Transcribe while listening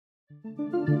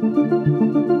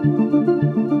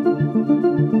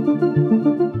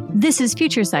This is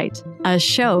Future Sight, a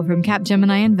show from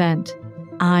Capgemini Invent.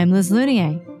 I'm Liz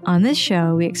Lunier. On this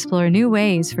show, we explore new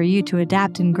ways for you to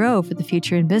adapt and grow for the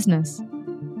future in business.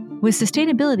 With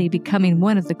sustainability becoming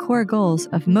one of the core goals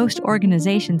of most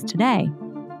organizations today,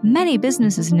 many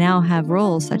businesses now have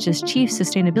roles such as Chief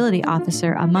Sustainability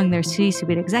Officer among their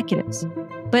C-suite executives.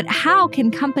 But how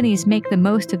can companies make the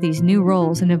most of these new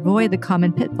roles and avoid the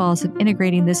common pitfalls of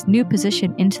integrating this new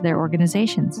position into their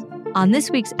organizations? On this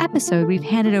week's episode, we've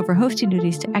handed over hosting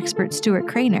duties to expert Stuart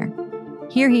Craner.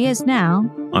 Here he is now.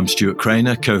 I'm Stuart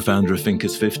Craner, co-founder of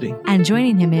Thinkers 50. And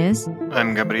joining him is...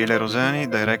 I'm Gabriele Rosani,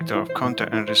 Director of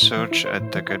Content and Research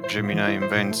at the Capgemini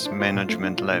Invent's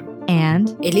Management Lab. And...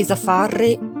 Elisa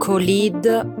Farri, co-lead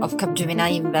of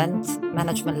Capgemini Invent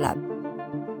Management Lab.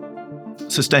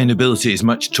 Sustainability is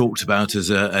much talked about as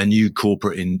a new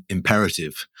corporate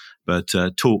imperative, but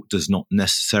talk does not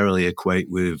necessarily equate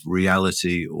with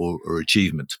reality or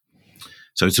achievement.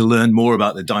 So to learn more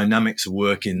about the dynamics of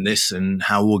work in this and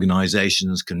how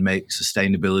organizations can make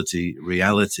sustainability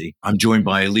reality, I'm joined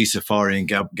by Elisa Farri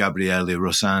and Gabriele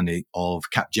Rosani of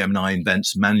Capgemini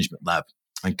Invent's Management Lab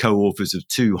and co-authors of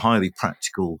two highly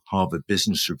practical Harvard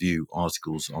Business Review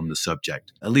articles on the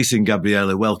subject. Elisa and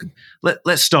Gabriele, welcome.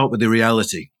 Let's start with the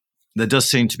reality. There does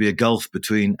seem to be a gulf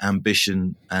between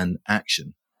ambition and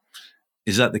action.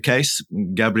 Is that the case,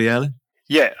 Gabriele?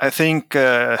 Yeah, I think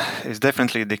it's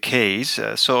definitely the case.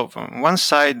 So from one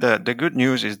side, the good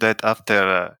news is that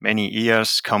after many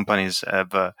years, companies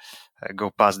have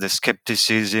go past the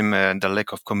skepticism and the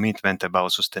lack of commitment about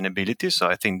sustainability. So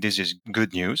I think this is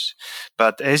good news.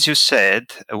 But as you said,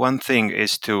 one thing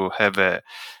is to have an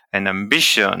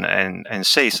ambition and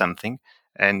say something.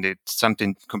 And it's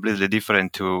something completely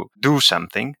different to do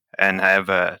something and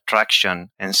have traction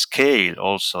and scale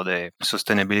also the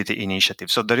sustainability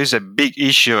initiative. So there is a big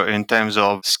issue in terms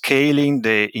of scaling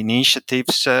the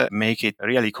initiatives, make it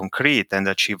really concrete and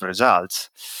achieve results.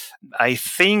 I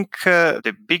think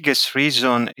the biggest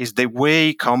reason is the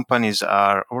way companies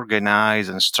are organized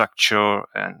and structured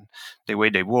and the way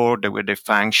they work, the way they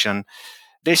function.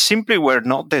 They simply were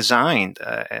not designed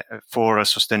for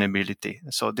sustainability.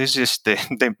 So this is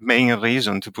the main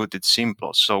reason, to put it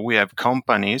simple. So we have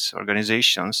companies,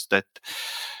 organizations that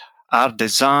are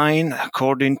designed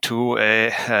according to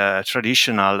a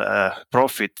traditional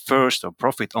profit first or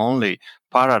profit only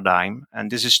paradigm.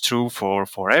 And this is true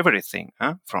for everything,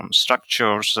 from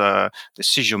structures,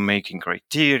 decision-making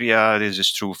criteria. This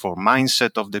is true for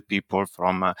mindset of the people,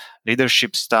 from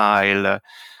leadership style,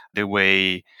 the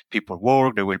way people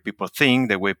work, the way people think,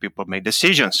 the way people make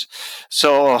decisions.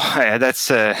 So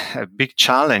that's a big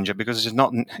challenge because it's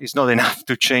not enough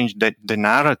to change the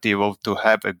narrative of to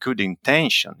have a good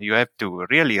intention. You have to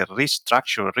really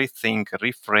restructure, rethink,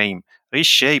 reframe,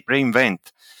 reshape,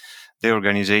 reinvent the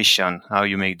organization, how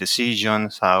you make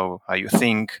decisions, how you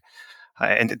think.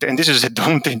 And this is a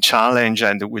daunting challenge,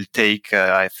 and it will take,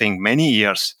 I think, many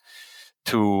years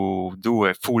to do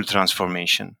a full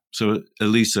transformation. So,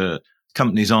 Elisa,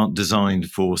 companies aren't designed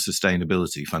for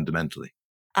sustainability fundamentally.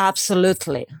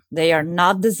 Absolutely. They are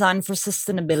not designed for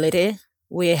sustainability.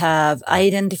 We have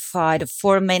identified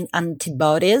 4 main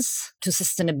antibodies to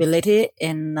sustainability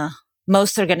in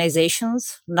most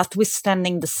organizations,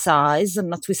 notwithstanding the size and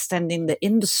notwithstanding the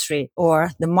industry or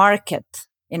the market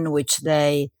in which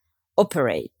they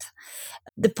operate.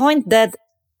 The point that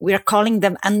we are calling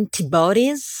them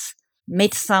antibodies may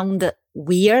sound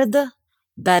weird,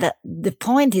 but the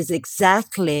point is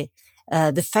exactly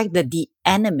the fact that the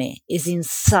enemy is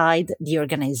inside the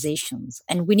organizations.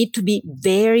 And we need to be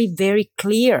very, very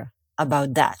clear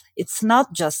about that. It's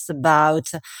not just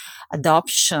about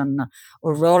adoption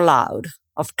or rollout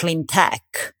of clean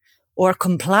tech or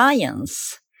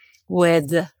compliance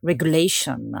with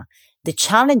regulation. The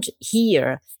challenge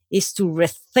here is to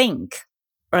rethink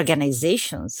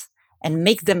organizations and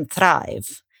make them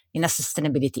thrive in a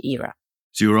sustainability era.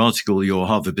 So your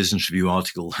Harvard Business Review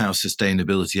article, How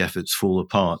Sustainability Efforts Fall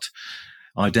Apart,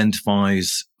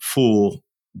 identifies 4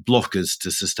 blockers to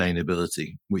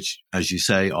sustainability, which, as you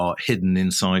say, are hidden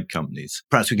inside companies.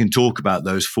 Perhaps we can talk about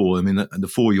those 4. I mean, the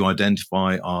 4 you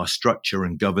identify are structure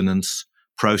and governance,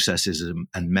 processes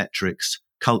and metrics,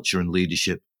 culture and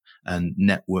leadership, and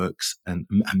networks and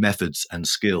methods and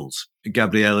skills.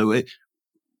 Gabriele,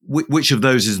 which of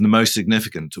those is the most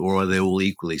significant, or are they all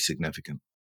equally significant?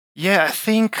 Yeah, I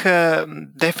think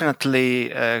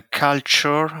definitely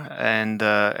culture, and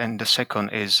the second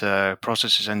is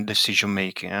processes and decision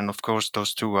making, and of course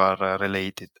those two are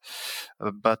related.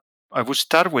 But I would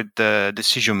start with the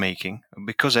decision making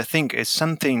because I think it's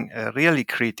something really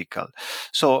critical.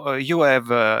 So you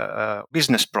have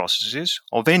business processes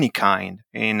of any kind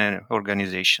in an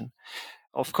organization.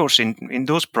 Of course, in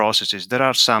those processes, there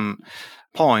are some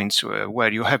points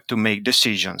where you have to make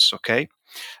decisions, okay?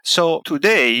 So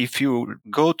today, if you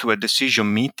go to a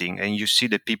decision meeting and you see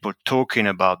the people talking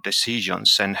about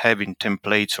decisions and having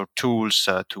templates or tools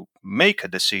to make a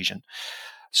decision,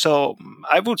 so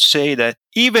I would say that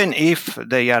even if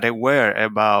they are aware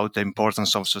about the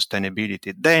importance of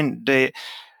sustainability, then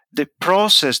the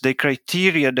process, the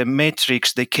criteria, the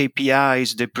metrics, the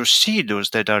KPIs, the procedures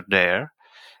that are there,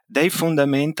 they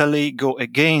fundamentally go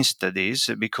against this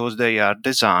because they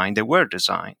were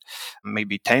designed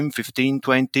maybe 10, 15,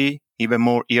 20, even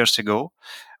more years ago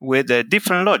with a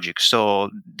different logic. So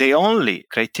the only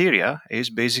criteria is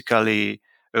basically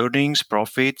earnings,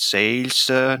 profit, sales,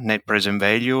 net present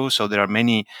value. So there are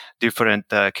many different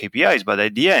KPIs, but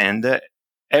at the end,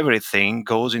 everything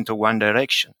goes into one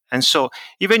direction. And so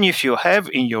even if you have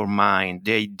in your mind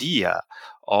the idea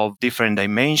of different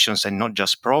dimensions and not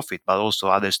just profit, but also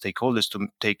other stakeholders to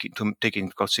take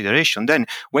into consideration. Then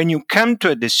when you come to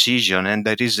a decision and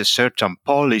there is a certain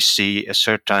policy, a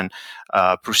certain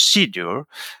procedure,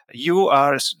 you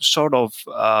are sort of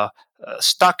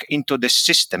stuck into the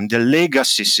system, the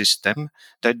legacy system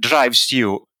that drives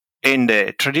you in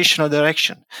the traditional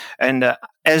direction. And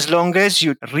as long as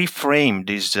you reframe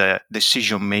this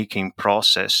decision-making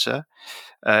process,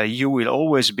 you will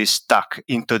always be stuck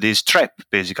into this trap,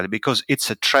 basically, because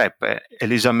it's a trap.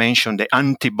 Elisa mentioned the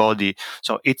antibody.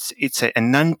 So it's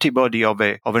an antibody of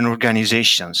an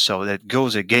organization, so that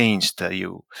goes against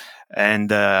you. And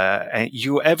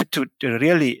you have to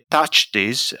really touch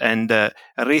this and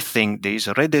rethink this,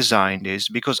 redesign this,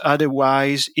 because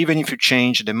otherwise, even if you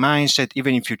change the mindset,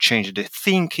 even if you change the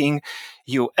thinking,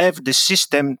 you have the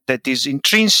system that is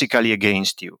intrinsically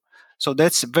against you. So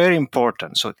that's very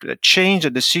important. So change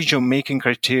the decision-making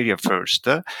criteria first,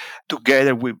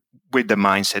 together with the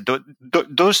mindset.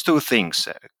 Those two things,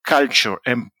 culture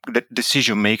and the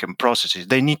decision-making processes,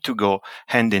 they need to go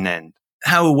hand in hand.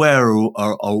 How aware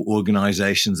are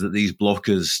organizations that these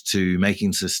blockers to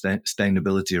making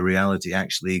sustainability a reality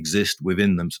actually exist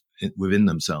within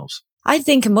themselves? I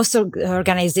think most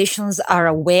organizations are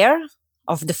aware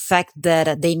of the fact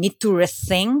that they need to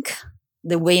rethink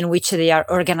the way in which they are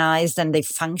organized and they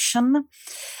function.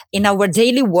 In our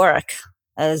daily work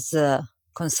as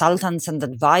consultants and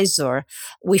advisor,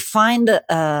 we find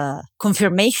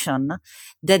confirmation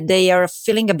that they are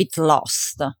feeling a bit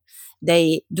lost.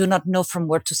 They do not know from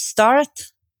where to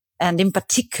start. And in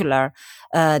particular,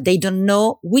 they don't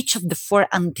know which of the 4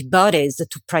 antibodies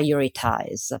to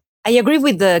prioritize. I agree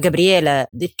with Gabriele.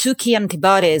 The 2 key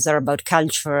antibodies are about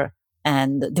culture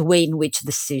and the way in which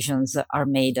decisions are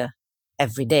made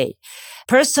every day.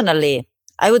 Personally,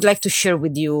 I would like to share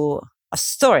with you a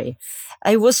story.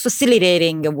 I was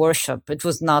facilitating a workshop. It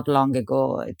was not long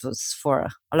ago. It was for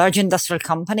a large industrial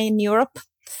company in Europe.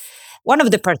 One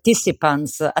of the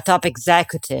participants, a top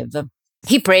executive,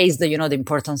 he praised, the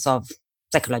importance of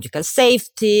psychological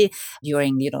safety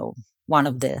during, one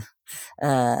of the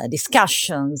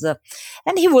discussions.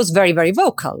 And he was very, very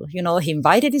vocal. He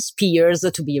invited his peers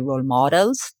to be role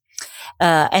models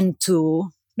and to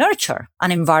nurture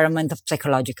an environment of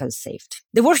psychological safety.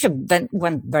 The workshop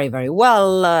went very, very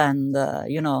well. And,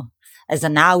 as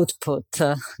an output,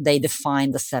 they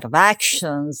defined a set of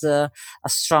actions, a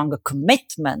strong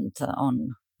commitment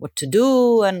on what to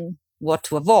do and what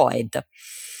to avoid.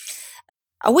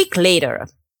 A week later,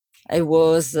 I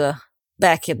was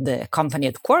back at the company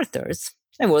headquarters.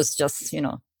 I was just,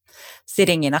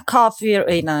 sitting in a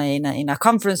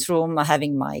conference room,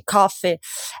 having my coffee,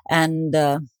 and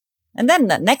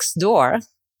then next door,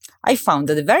 I found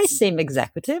the very same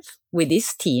executive with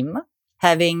his team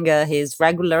having his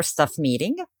regular staff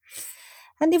meeting.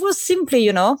 And it was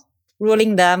simply,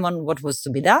 ruling them on what was to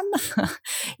be done.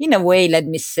 In a way, let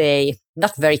me say,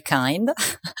 not very kind,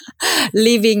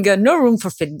 leaving no room for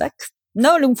feedback,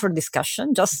 no room for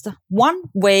discussion, just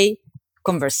one-way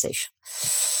conversation.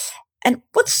 And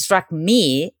what struck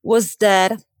me was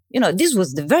that, this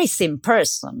was the very same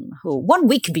person who 1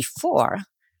 week before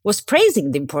was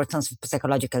praising the importance of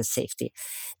psychological safety.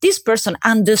 This person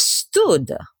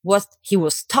understood what he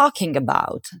was talking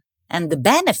about and the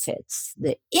benefits,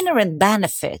 the inherent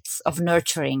benefits of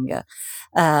nurturing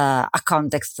a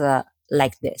context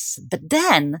like this. But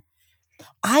then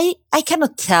I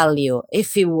cannot tell you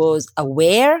if he was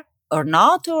aware or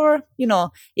not, or,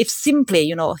 if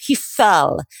simply, he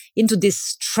fell into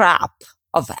this trap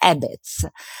of habits.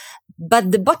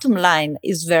 But the bottom line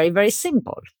is very, very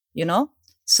simple,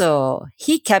 So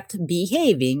he kept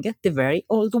behaving the very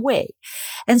old way.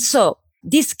 And so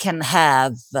this can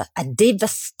have a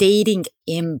devastating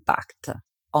impact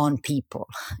on people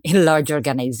in large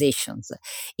organizations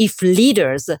if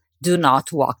leaders do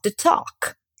not walk the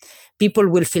talk. People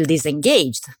will feel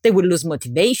disengaged. They will lose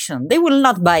motivation. They will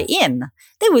not buy in.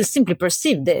 They will simply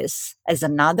perceive this as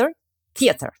another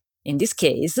theater. In this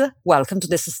case, welcome to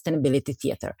the sustainability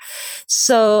theater.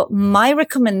 So my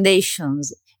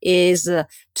recommendations is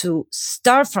to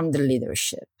start from the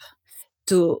leadership,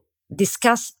 to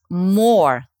discuss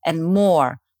more and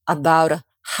more about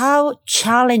how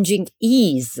challenging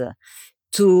is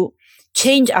to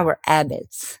change our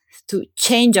habits, to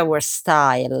change our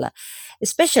style,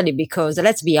 especially because,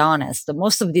 let's be honest,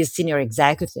 most of these senior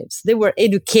executives, they were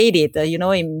educated,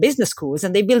 in business schools,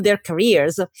 and they built their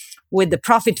careers with the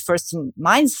profit first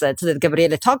mindset that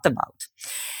Gabriele talked about.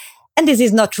 And this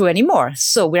is not true anymore.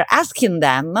 So we're asking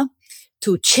them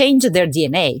to change their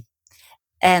DNA.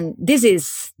 And this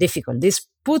is difficult. This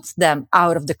puts them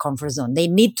out of the comfort zone. They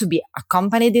need to be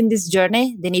accompanied in this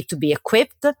journey. They need to be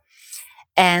equipped.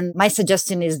 And my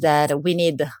suggestion is that we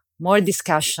need more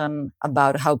discussion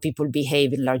about how people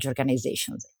behave in large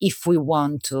organizations if we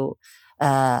want to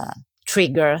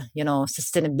trigger,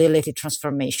 sustainability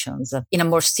transformations in a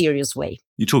more serious way.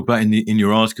 You talk about in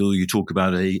your article, you talk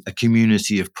about a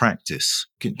community of practice.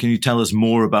 Can you tell us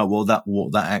more about what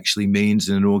that actually means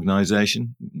in an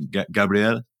organization,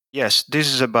 Gabriele? Yes, this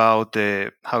is about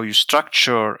how you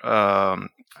structure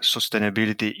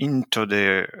sustainability into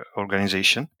the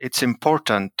organization. It's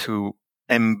important to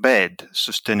embed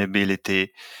sustainability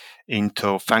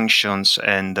into functions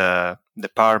and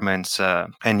departments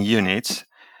and units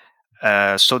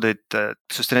so that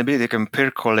sustainability can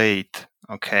percolate.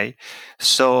 Okay,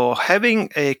 so having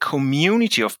a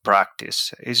community of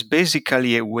practice is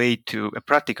basically a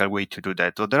practical way to do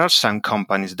that. So there are some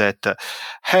companies that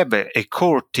have a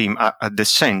core team at the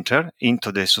center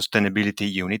into the sustainability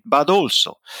unit, but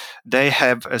also they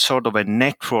have a sort of a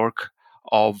network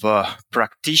of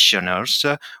practitioners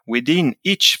within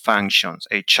each functions,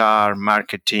 HR,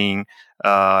 marketing,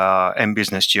 and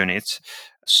business units.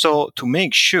 So to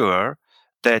make sure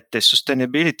that the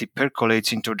sustainability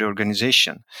percolates into the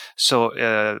organization. So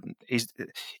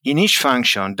in each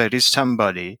function, there is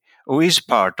somebody who is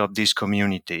part of this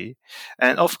community.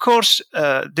 And of course,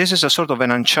 this is a sort of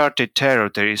an uncharted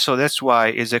territory. So that's why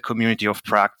it's a community of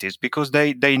practice, because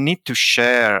they need to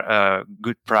share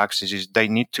good practices. They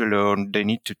need to learn. They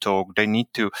need to talk. They need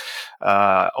to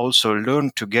also learn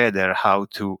together how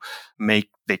to make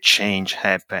the change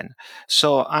happen.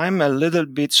 So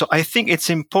I think it's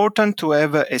important to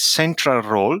have a central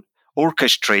role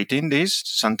orchestrating this.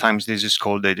 Sometimes this is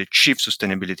called the chief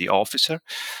sustainability officer.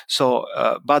 So,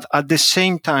 but at the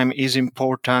same time, it's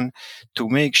important to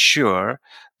make sure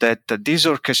that this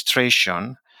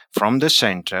orchestration from the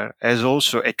center has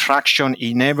also a traction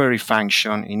in every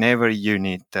function, in every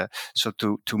unit. So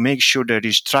to make sure there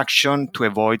is traction to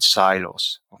avoid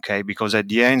silos. Okay, because at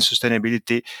the end,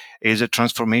 sustainability is a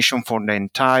transformation for the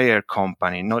entire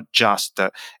company, not just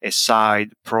a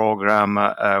side program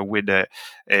with a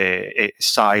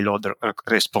siloed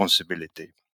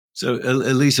responsibility. So,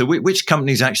 Elisa, which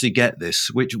companies actually get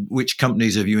this? Which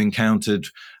companies have you encountered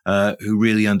who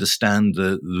really understand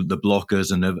the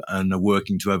blockers and are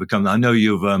working to overcome them? I know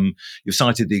you've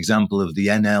cited the example of the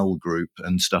NL Group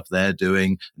and stuff they're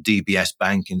doing, DBS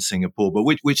Bank in Singapore, but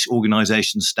which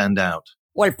organizations stand out?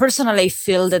 Well, personally, I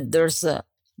feel that there's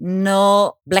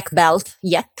no black belt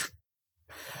yet.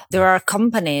 There are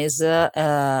companies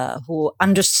who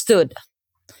understood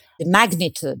the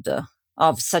magnitude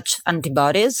of such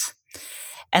antibodies,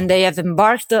 and they have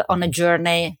embarked on a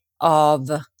journey of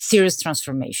serious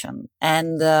transformation.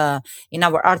 And in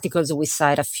our articles, we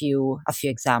cite a few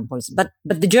examples, but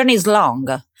the journey is long.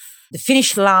 The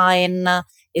finish line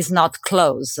is not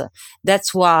close.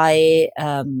 That's why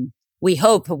we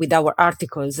hope with our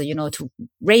articles, to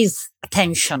raise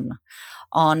attention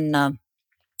on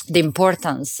the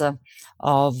importance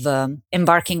of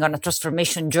embarking on a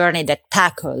transformation journey that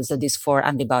tackles these 4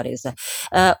 antibodies.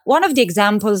 One of the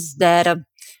examples that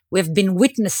we've been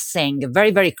witnessing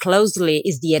very, very closely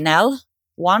is the NL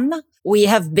one. We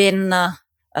have been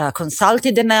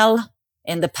consulted NL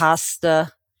in the past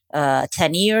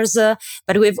 10 years,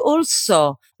 but we've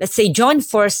also, let's say, joined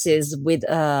forces with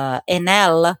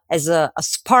NL as a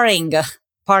sparring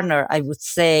partner, I would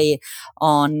say,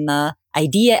 on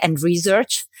idea and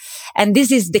research. And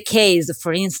this is the case,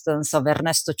 for instance, of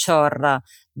Ernesto Chorra,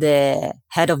 the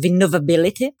head of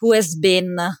innovability, who has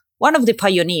been one of the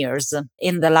pioneers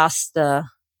in the last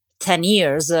 10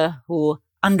 years who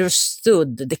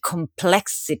understood the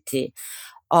complexity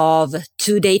of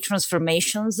two-day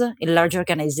transformations in large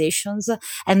organizations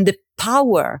and the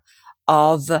power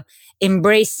of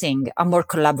embracing a more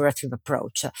collaborative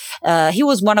approach. He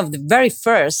was one of the very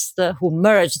first who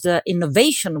merged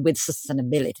innovation with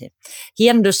sustainability. He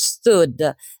understood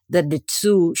that the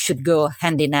two should go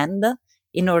hand in hand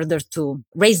in order to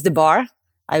raise the bar,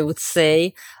 I would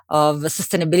say, of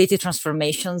sustainability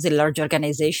transformations in large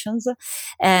organizations.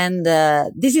 And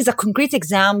this is a concrete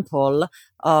example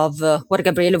of what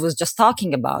Gabriele was just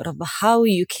talking about, of how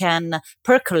you can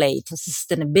percolate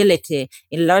sustainability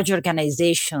in large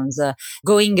organizations,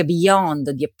 going beyond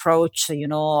the approach,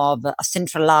 of a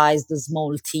centralized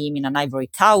small team in an ivory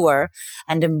tower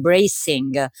and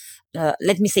embracing,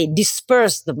 let me say,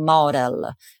 dispersed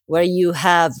model where you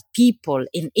have people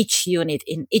in each unit,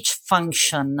 in each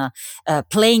function,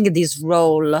 playing this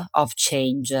role of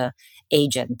change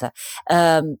agent.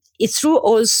 It's true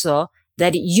also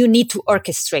that you need to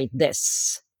orchestrate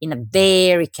this in a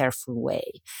very careful way.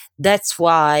 That's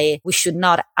why we should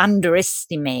not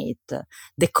underestimate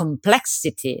the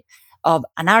complexity of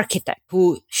an architect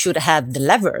who should have the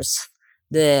levers,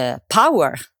 the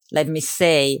power, let me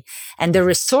say, and the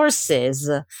resources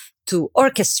to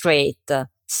orchestrate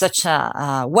such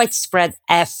a widespread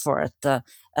effort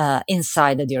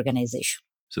inside the organization.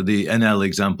 So the NL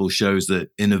example shows that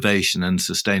innovation and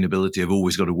sustainability have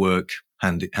always got to work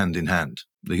hand in hand.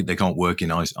 They can't work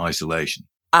in isolation.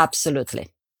 Absolutely.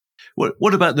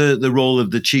 What about the role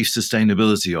of the Chief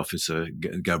Sustainability Officer,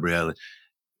 Gabriele?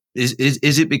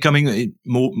 Is it becoming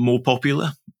more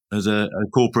popular as a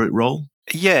corporate role?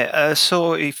 Yeah,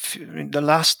 so if in the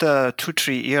last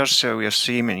 2-3 years, we are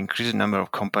seeing an increasing number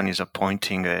of companies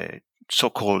appointing a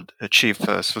so-called Chief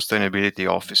Sustainability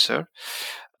Officer.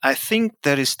 I think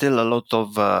there is still a lot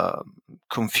of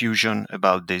confusion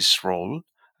about this role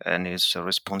and its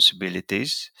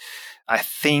responsibilities. I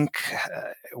think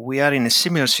we are in a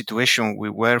similar situation we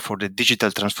were for the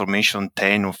digital transformation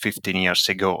 10 or 15 years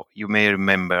ago. You may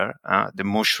remember the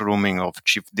mushrooming of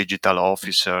chief digital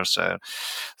officers,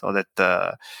 so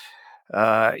that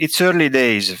it's early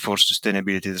days for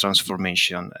sustainability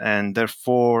transformation, and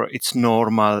therefore it's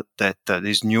normal that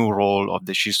this new role of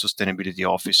the chief sustainability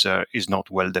officer is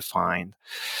not well defined.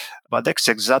 But that's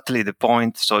exactly the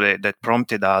point. So that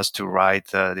prompted us to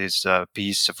write this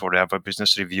piece for the Harvard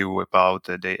Business Review about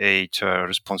the 8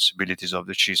 responsibilities of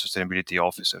the chief sustainability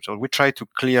officer. So we try to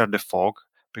clear the fog,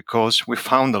 because we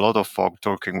found a lot of fog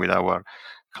talking with our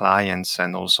clients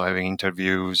and also having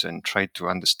interviews and try to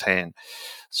understand.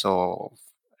 So,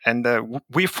 and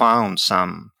we found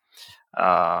some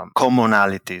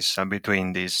commonalities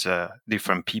between these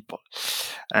different people.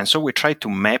 And so we try to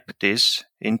map this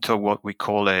into what we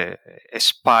call a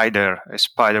spider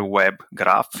web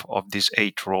graph of these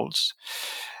 8 roles.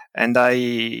 And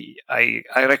I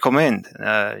recommend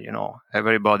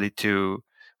everybody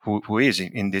who is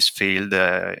in this field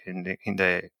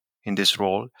in this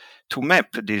role to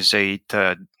map these 8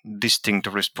 distinct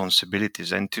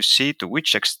responsibilities and to see to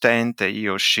which extent he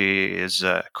or she is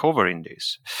covering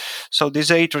this. So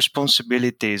these 8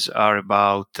 responsibilities are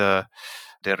about the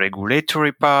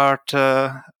regulatory part,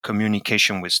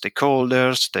 communication with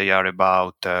stakeholders. They are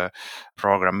about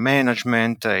program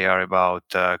management. They are about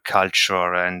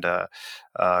culture and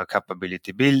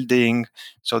capability building.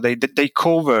 So they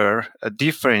cover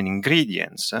different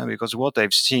ingredients, because what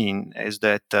I've seen is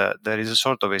that there is a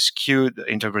sort of a skewed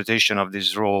interpretation of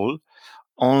this role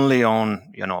only on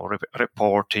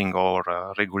reporting or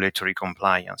regulatory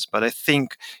compliance. But I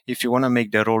think if you want to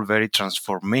make the role very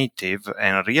transformative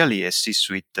and really a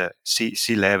C-suite,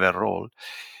 C-level role,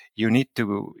 you need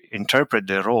to interpret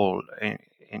the role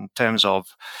in terms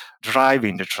of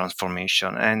driving the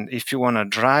transformation. And if you want to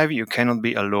drive, you cannot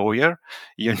be a lawyer.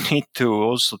 You need to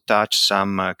also touch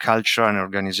some cultural and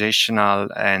organizational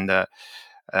and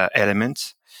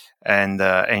elements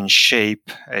and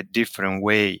shape a different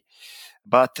way.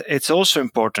 But it's also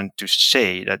important to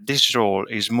say that this role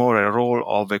is more a role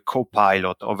of a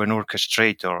co-pilot, of an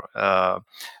orchestrator.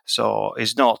 So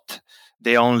it's not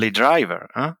the only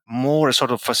driver, more a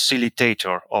sort of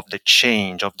facilitator of the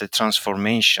change, of the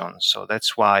transformation. So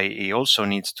that's why he also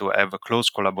needs to have a close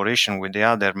collaboration with the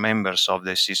other members of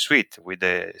the C-suite, with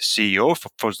the CEO,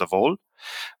 first of all,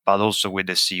 but also with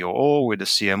the COO, with the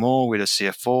CMO, with the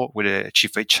CFO, with the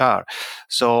chief HR.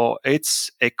 So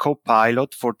it's a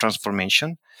co-pilot for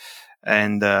transformation,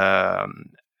 and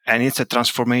it's a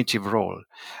transformative role.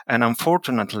 And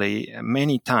unfortunately,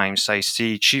 many times I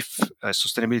see chief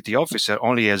sustainability officer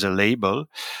only as a label,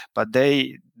 but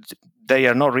they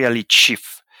are not really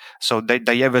chief. So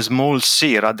they have a small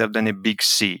C rather than a big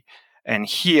C. And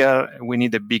here we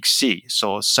need a big C,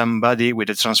 so somebody with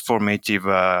a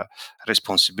transformative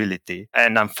responsibility.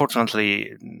 And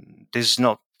unfortunately, this is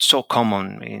not so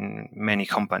common in many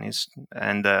companies.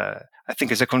 And I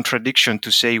think it's a contradiction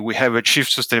to say we have a chief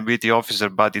sustainability officer,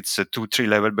 but it's 2-3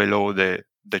 level below the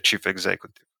chief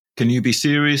executive. Can you be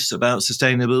serious about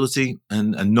sustainability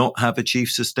and not have a chief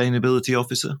sustainability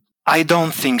officer? I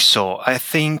don't think so. I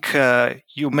think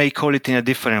you may call it in a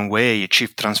different way,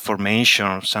 chief transformation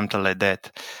or something like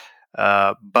that.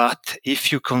 But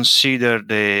if you consider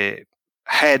the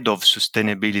head of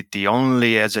sustainability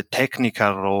only as a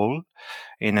technical role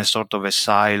in a sort of a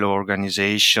silo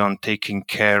organization, taking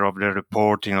care of the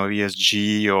reporting of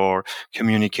ESG or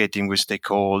communicating with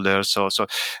stakeholders, so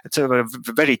it's a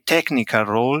very technical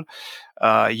role.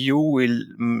 You will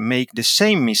make the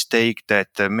same mistake that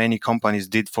many companies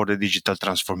did for the digital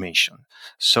transformation.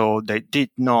 So they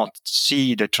did not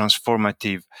see the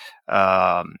transformative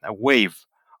wave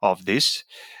of this,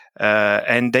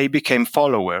 and they became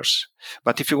followers.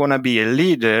 But if you want to be a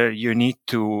leader, you need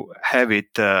to have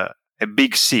it a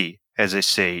big C, as I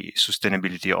say,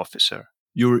 sustainability officer.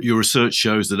 Your research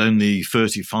shows that only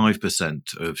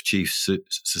 35% of chief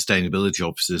sustainability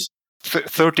officers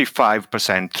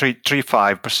 35%,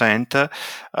 35%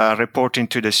 reporting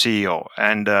to the CEO.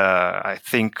 And I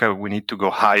think we need to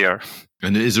go higher.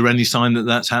 And is there any sign that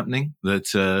that's happening?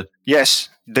 Yes,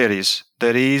 there is.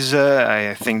 There is.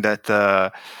 I think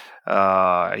that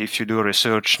if you do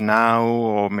research now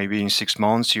or maybe in 6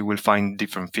 months, you will find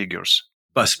different figures.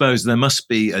 But I suppose there must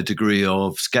be a degree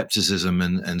of skepticism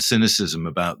and cynicism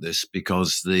about this,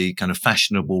 because the kind of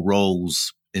fashionable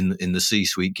roles in the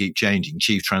C-suite keep changing.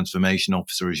 Chief Transformation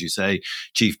Officer, as you say,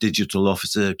 Chief Digital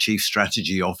Officer, Chief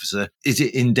Strategy Officer. Is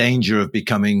it in danger of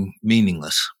becoming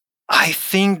meaningless? I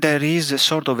think there is a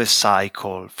sort of a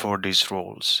cycle for these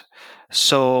roles.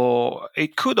 So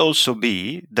it could also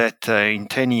be that in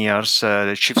 10 years,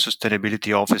 the Chief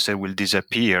Sustainability Officer will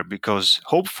disappear because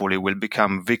hopefully will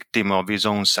become victim of his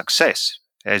own success.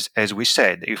 As we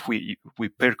said, if we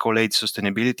percolate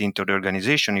sustainability into the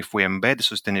organization, if we embed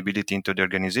sustainability into the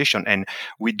organization and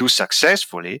we do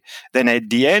successfully, then at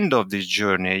the end of this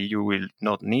journey, you will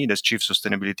not need a chief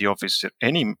sustainability officer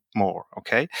anymore,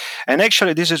 okay? And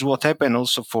actually, this is what happened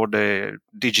also for the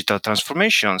digital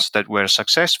transformations that were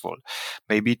successful.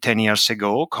 Maybe 10 years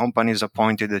ago, companies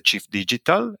appointed a chief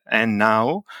digital, and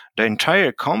now the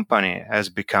entire company has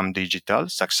become digital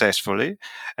successfully,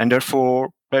 and therefore,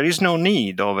 there is no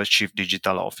need of a chief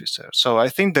digital officer. So I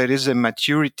think there is a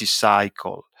maturity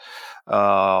cycle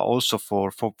also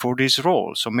for this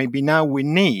role. So maybe now we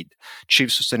need chief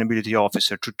sustainability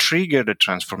officer to trigger the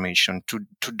transformation, to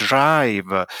drive,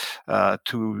 to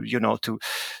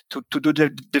do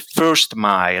the first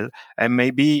mile, and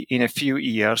maybe in a few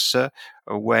years.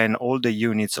 When all the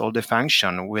units, all the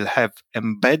function will have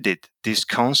embedded this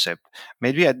concept,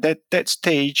 maybe at that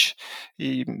stage,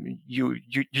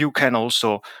 you can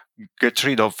also get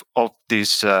rid of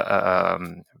this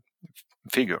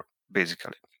figure,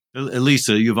 basically.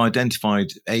 Elisa, you've identified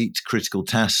 8 critical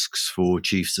tasks for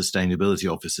chief sustainability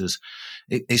officers.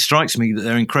 It strikes me that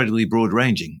they're incredibly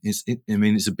broad-ranging.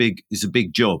 It's a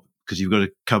big job, because you've got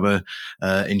to cover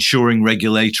ensuring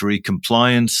regulatory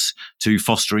compliance to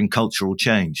fostering cultural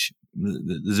change.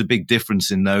 There's a big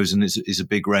difference in those, and it's a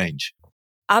big range.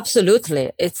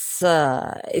 Absolutely, it's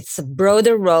a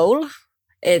broader role.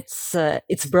 It's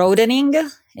broadening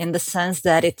in the sense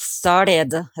that it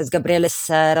started, as Gabriele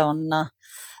said, on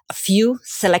a few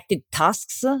selected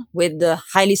tasks with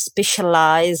highly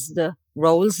specialized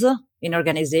roles in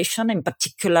organization, in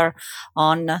particular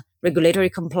on regulatory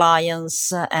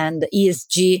compliance and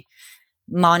ESG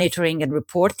monitoring and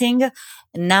reporting.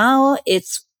 Now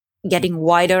it's getting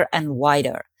wider and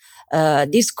wider.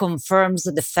 This confirms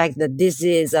the fact that this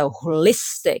is a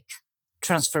holistic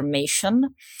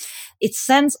transformation. It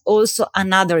sends also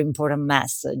another important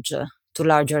message to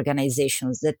large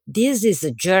organizations, that this is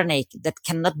a journey that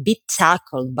cannot be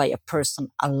tackled by a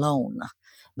person alone,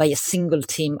 by a single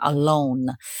team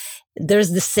alone.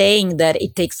 There's the saying that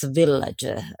it takes a village.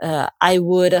 I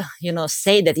would,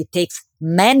 say that it takes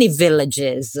many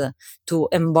villages to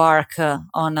embark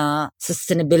on a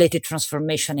sustainability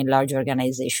transformation in large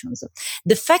organizations.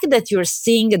 The fact that you're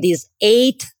seeing these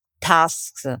 8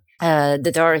 tasks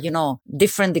that are,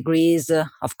 different degrees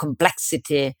of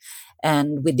complexity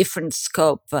and with different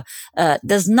scope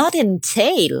does not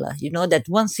entail, that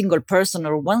one single person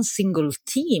or one single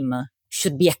team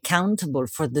should be accountable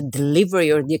for the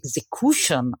delivery or the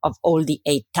execution of all the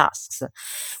 8 tasks.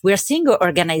 We are seeing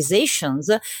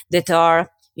organizations that are,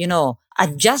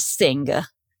 adjusting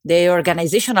the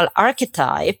organizational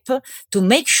archetype to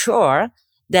make sure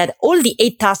that all the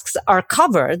 8 tasks are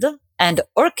covered and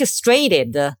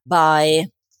orchestrated by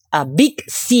a big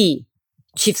C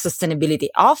chief sustainability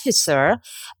officer,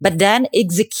 but then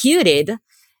executed,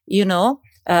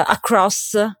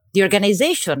 across the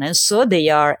organization. And so they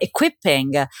are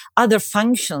equipping other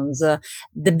functions,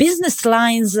 the business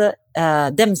lines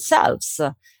themselves.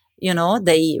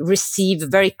 They receive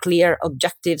very clear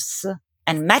objectives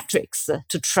and metrics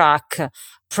to track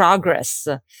progress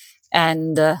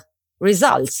and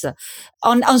results.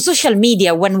 On social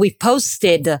media, when we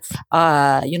posted,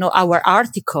 our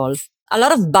article, a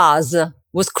lot of buzz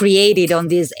was created on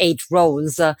these 8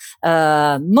 roles.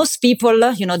 Most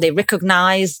people, they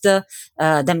recognized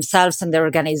themselves and their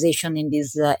organization in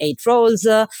these 8 roles.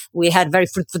 We had very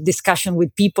fruitful discussion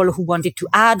with people who wanted to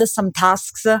add some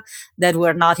tasks that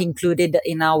were not included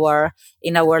in our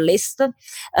list.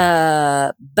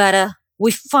 But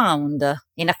we found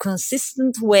in a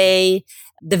consistent way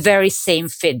the very same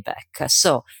feedback.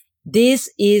 So this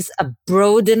is a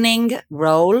broadening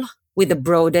role with a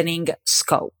broadening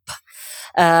scope.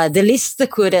 The list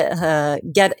could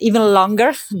get even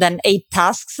longer than 8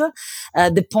 tasks.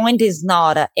 The point is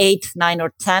not 8, 9,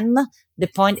 or 10. The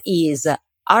point is,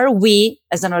 are we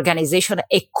as an organization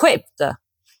equipped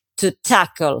to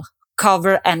tackle,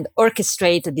 cover, and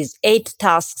orchestrate these 8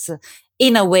 tasks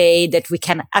in a way that we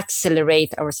can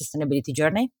accelerate our sustainability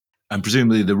journey? And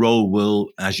presumably the role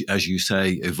will, as you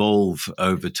say, evolve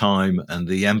over time, and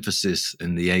the emphasis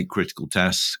in the 8 critical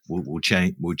tasks will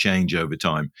change over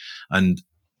time. And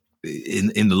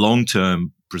in the long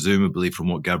term, presumably from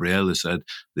what Gabriella said,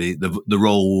 the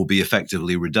role will be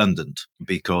effectively redundant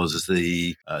because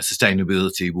the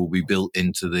sustainability will be built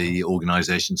into the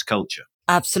organization's culture.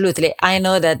 Absolutely. I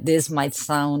know that this might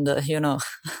sound,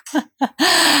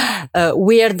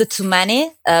 weird to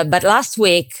many, but last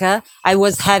week I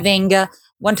was having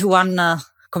one-to-one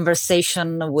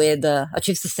conversation with a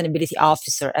chief sustainability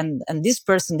officer, and this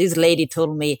lady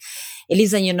told me,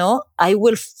 Elisa, I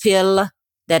will feel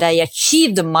that I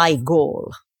achieved my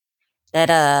goal,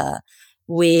 that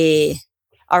we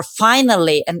are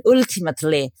finally and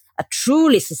ultimately a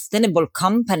truly sustainable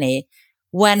company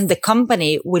when the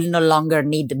company will no longer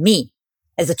need me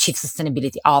as a chief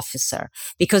sustainability officer.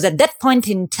 Because at that point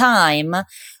in time,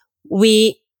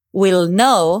 we will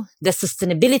know that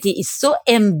sustainability is so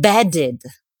embedded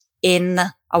in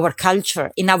our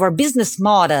culture, in our business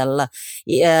model,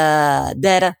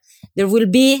 that there will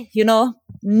be,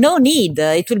 no need.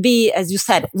 It will be, as you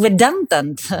said,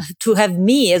 redundant to have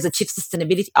me as a chief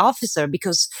sustainability officer,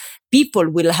 because people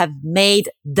will have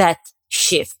made that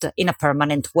shift in a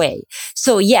permanent way.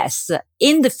 So yes,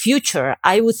 in the future,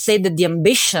 I would say that the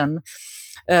ambition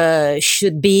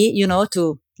should be,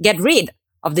 to get rid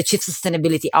of the chief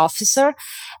sustainability officer.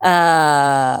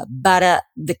 But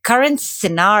the current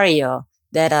scenario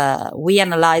that we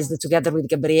analyzed together with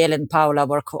Gabriele and Paola,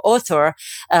 our co-author,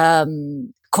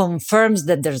 confirms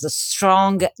that there's a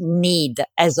strong need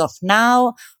as of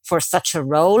now for such a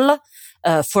role,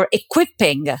 for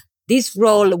equipping this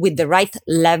role with the right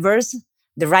levers,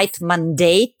 the right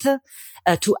mandate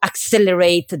to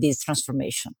accelerate this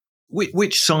transformation.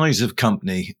 Which size of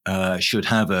company should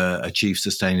have a chief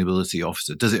sustainability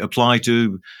officer? Does it apply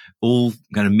to all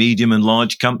kind of medium and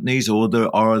large companies, or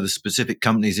are there specific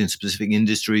companies in specific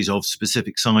industries of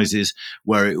specific sizes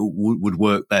where it would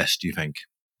work best, do you think?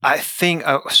 I think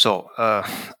so.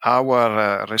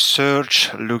 Our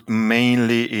research looked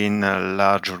mainly in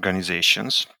large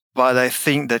organizations, but I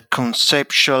think that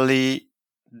conceptually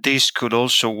this could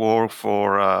also work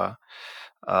for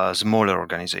smaller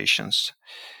organizations.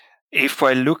 If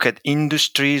I look at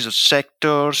industries or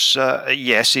sectors,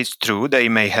 yes, it's true. They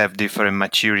may have different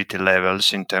maturity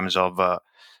levels in terms of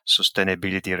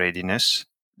sustainability readiness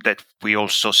that we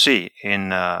also see in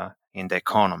the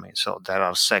economy. So there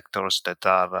are sectors that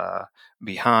are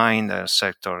behind, there are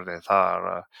sectors that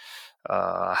are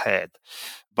ahead.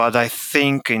 But I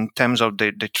think in terms of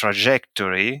the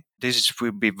trajectory, this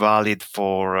will be valid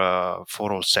for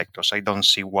all sectors. I don't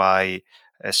see why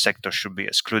a sector should be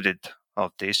excluded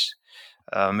of this.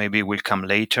 Maybe it will come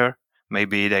later.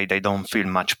 Maybe they don't feel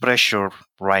much pressure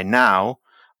right now,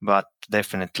 but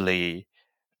definitely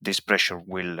this pressure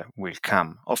will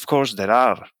come. Of course, there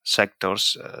are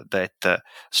sectors that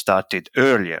started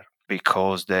earlier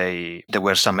because there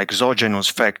were some exogenous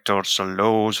factors,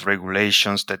 laws,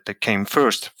 regulations that came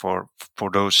first for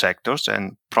those sectors,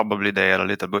 and probably they are a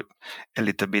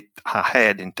little bit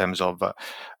ahead in terms of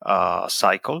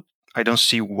cycle. I don't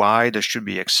see why there should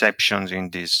be exceptions in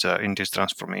this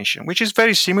transformation, which is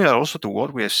very similar also to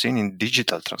what we have seen in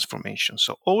digital transformation.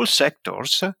 So all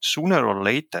sectors, sooner or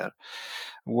later,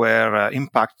 were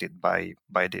impacted by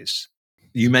this.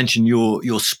 You mentioned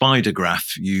your spider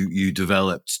graph you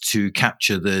developed to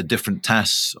capture the different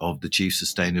tasks of the chief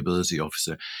sustainability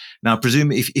officer. Now, I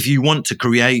presume if you want to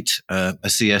create a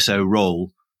CSO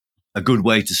role, a good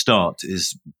way to start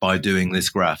is by doing this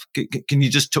graph. Can you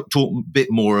just talk a bit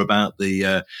more about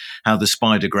the how the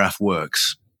spider graph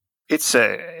works? It's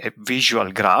a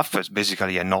visual graph. It's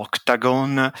basically an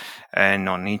octagon, and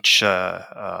on each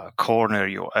corner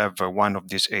you have one of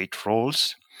these 8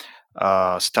 roles,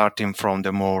 starting from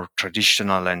the more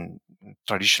traditional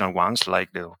ones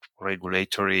like the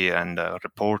regulatory and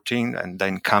reporting, and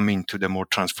then coming to the more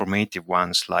transformative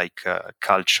ones like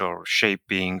culture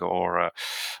shaping or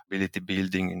ability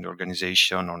building in the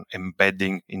organization, on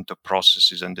embedding into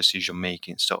processes and decision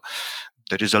making. So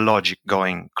there is a logic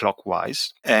going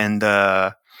clockwise, and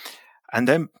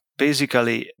then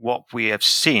basically what we have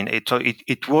seen,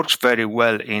 it works very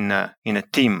well in a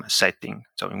team setting.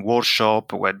 So in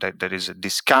workshop where there is a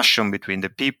discussion between the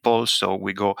people, so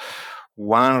we go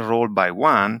one role by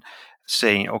one,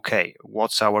 saying, okay,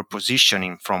 what's our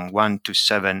positioning from 1 to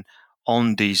 7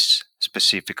 on this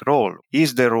specific role?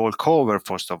 Is the role covered,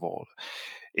 first of all?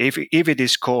 If it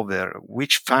is covered,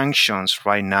 which functions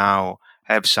right now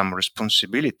have some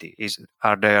responsibility?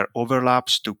 Are there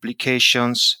overlaps,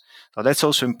 duplications? So that's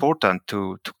also important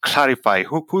to clarify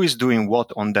who is doing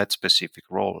what on that specific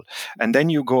role. And then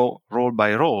you go role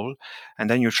by role, and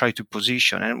then you try to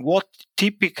position. And what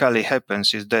typically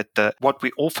happens is that what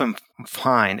we often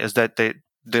find is that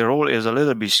the role is a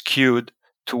little bit skewed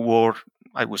toward,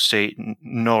 I would say,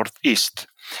 northeast.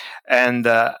 And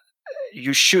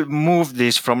you should move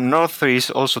this from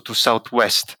northeast also to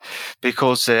southwest,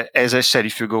 because as I said,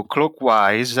 if you go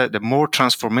clockwise, the more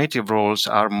transformative roles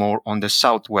are more on the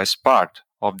southwest part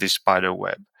of the spider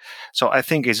web. So I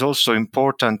think it's also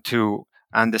important to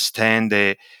understand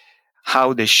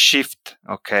how they shift,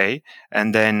 okay,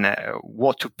 and then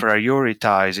what to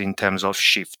prioritize in terms of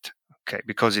shift, okay,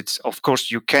 because it's, of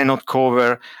course, you cannot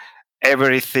cover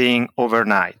everything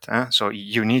overnight, so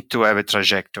you need to have a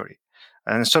trajectory.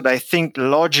 And so I think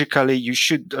logically you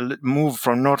should move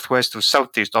from northwest to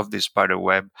southeast of this spider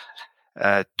web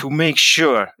to make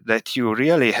sure that you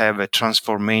really have a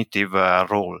transformative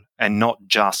role and not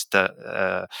just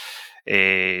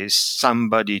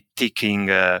somebody ticking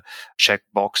check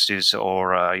boxes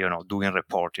or doing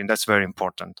reporting. That's very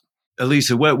important.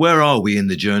 Elisa, where are we in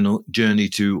the journey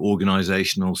to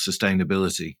organizational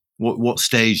sustainability? What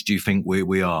stage do you think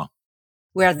we are?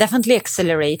 We are definitely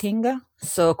accelerating.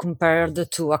 So compared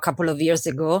to a couple of years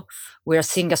ago, we are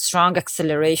seeing a strong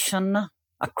acceleration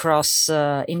across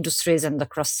industries and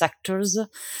across sectors,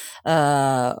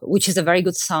 which is a very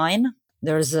good sign.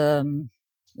 There's,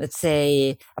 let's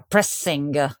say, a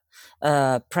pressing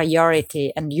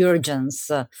priority and urgence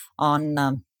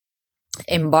on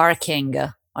embarking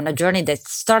on a journey that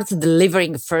starts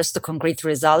delivering first concrete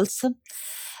results.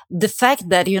 The fact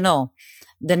that,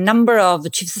 the number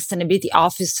of chief sustainability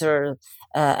officers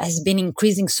has been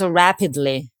increasing so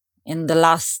rapidly in the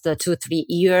last 2-3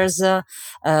 years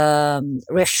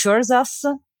reassures us,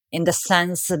 in the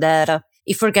sense that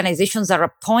if organizations are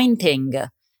appointing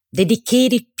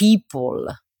dedicated people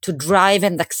to drive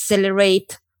and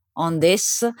accelerate on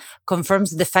this,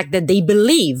 confirms the fact that they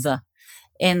believe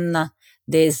in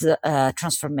this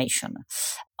transformation.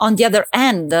 On the other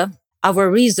hand,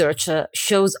 our research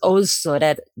shows also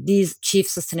that these chief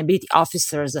sustainability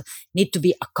officers need to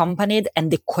be accompanied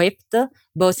and equipped,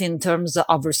 both in terms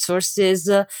of resources,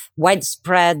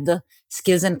 widespread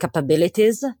skills and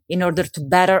capabilities, in order to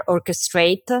better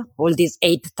orchestrate all these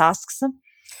 8 tasks.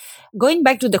 Going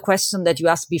back to the question that you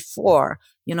asked before,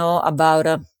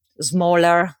 about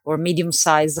smaller or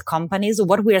medium-sized companies,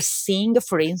 what we are seeing,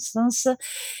 for instance,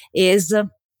 is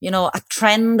a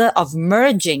trend of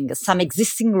merging some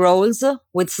existing roles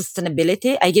with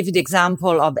sustainability. I give you the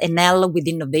example of NL with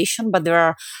innovation, but there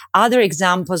are other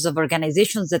examples of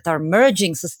organizations that are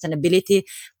merging sustainability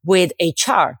with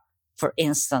HR, for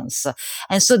instance.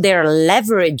 And so they're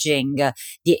leveraging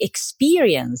the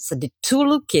experience, the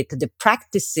toolkit, the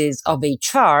practices of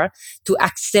HR to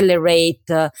accelerate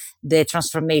the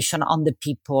transformation on the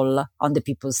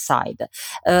people's side.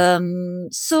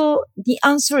 So the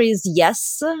answer is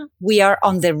yes, we are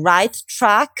on the right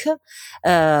track.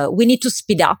 We need to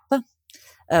speed up.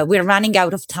 We're running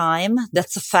out of time.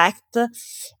 That's a fact.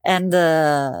 And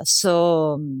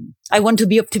so I want to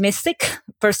be optimistic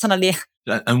personally.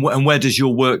 And where does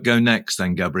your work go next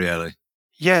then, Gabriele?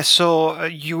 Yeah, so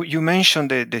you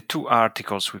mentioned the 2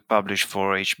 articles we published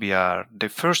for HBR. The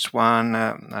first one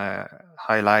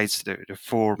highlights the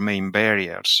 4 main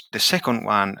barriers. The second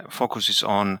one focuses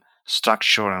on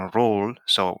structure and role.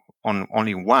 So on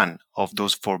only one of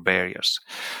those 4 barriers.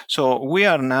 So we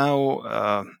are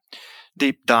now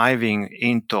deep diving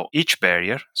into each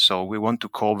barrier. So we want to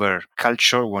cover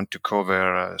culture, want to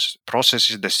cover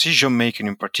processes, decision making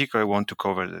in particular, want to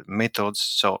cover the methods.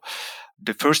 So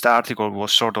the first article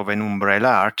was sort of an umbrella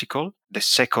article. The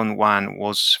second one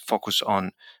was focused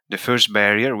on the first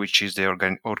barrier, which is the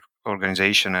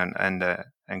organization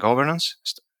and governance.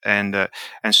 And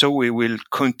so we will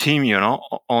continue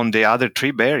on the other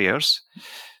 3 barriers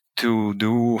to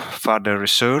do further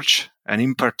research. And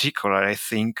in particular, I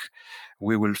think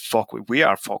we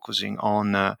are focusing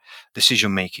on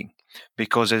decision making,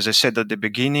 because as I said at the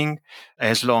beginning,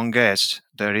 as long as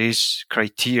there is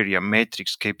criteria,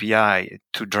 metrics, KPI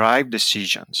to drive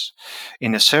decisions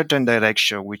in a certain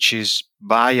direction, which is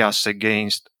biased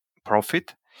against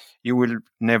profit, you will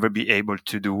never be able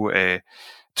to do a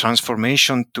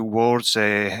transformation towards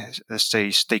let's say,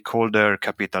 stakeholder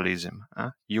capitalism.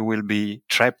 You will be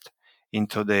trapped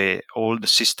into the old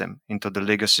system, into the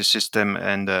legacy system,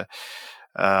 and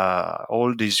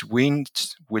all these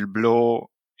winds will blow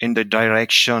in the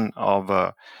direction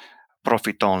of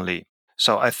profit only.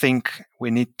 So I think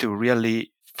we need to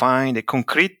really find a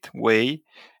concrete way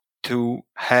to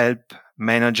help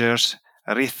managers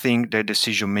rethink their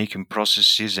decision-making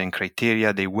processes and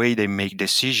criteria, the way they make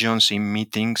decisions in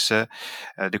meetings,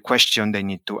 the question they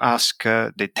need to ask,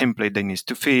 the template they need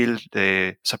to fill,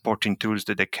 the supporting tools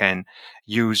that they can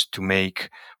use to make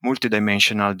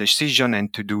multidimensional decision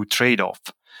and to do trade-off.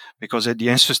 Because at the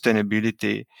end,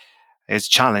 sustainability is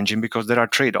challenging because there are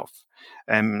trade-offs.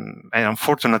 And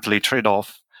unfortunately,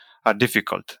 trade-offs are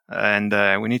difficult. And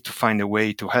we need to find a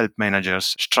way to help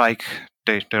managers strike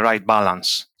the right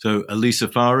balance. So Elisa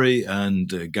Fari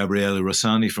and Gabriele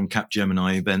Rossani from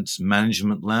Capgemini Events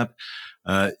Management Lab.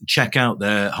 Check out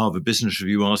their Harvard Business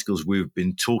Review articles we've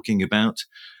been talking about.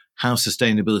 How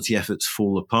Sustainability Efforts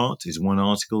Fall Apart is one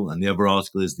article, and the other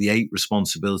article is The 8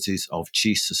 Responsibilities of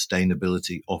Chief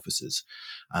Sustainability Officers.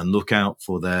 And look out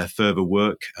for their further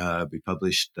work, be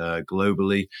published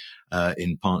globally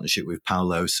in partnership with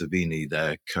Paolo Savini,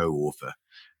 their co-author.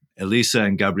 Elisa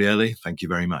and Gabriele, thank you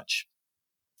very much.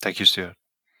 Thank you, Stuart.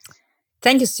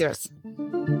 Thank you, Stuart.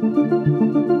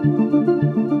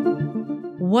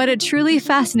 What a truly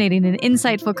fascinating and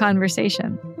insightful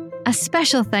conversation. A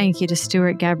special thank you to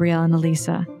Stuart, Gabrielle, and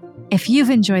Elisa. If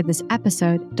you've enjoyed this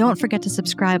episode, don't forget to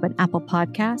subscribe on Apple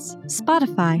Podcasts,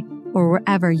 Spotify, or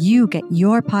wherever you get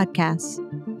your podcasts.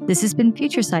 This has been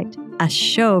Future Sight, a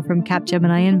show from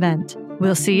Capgemini Invent.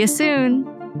 We'll see you soon.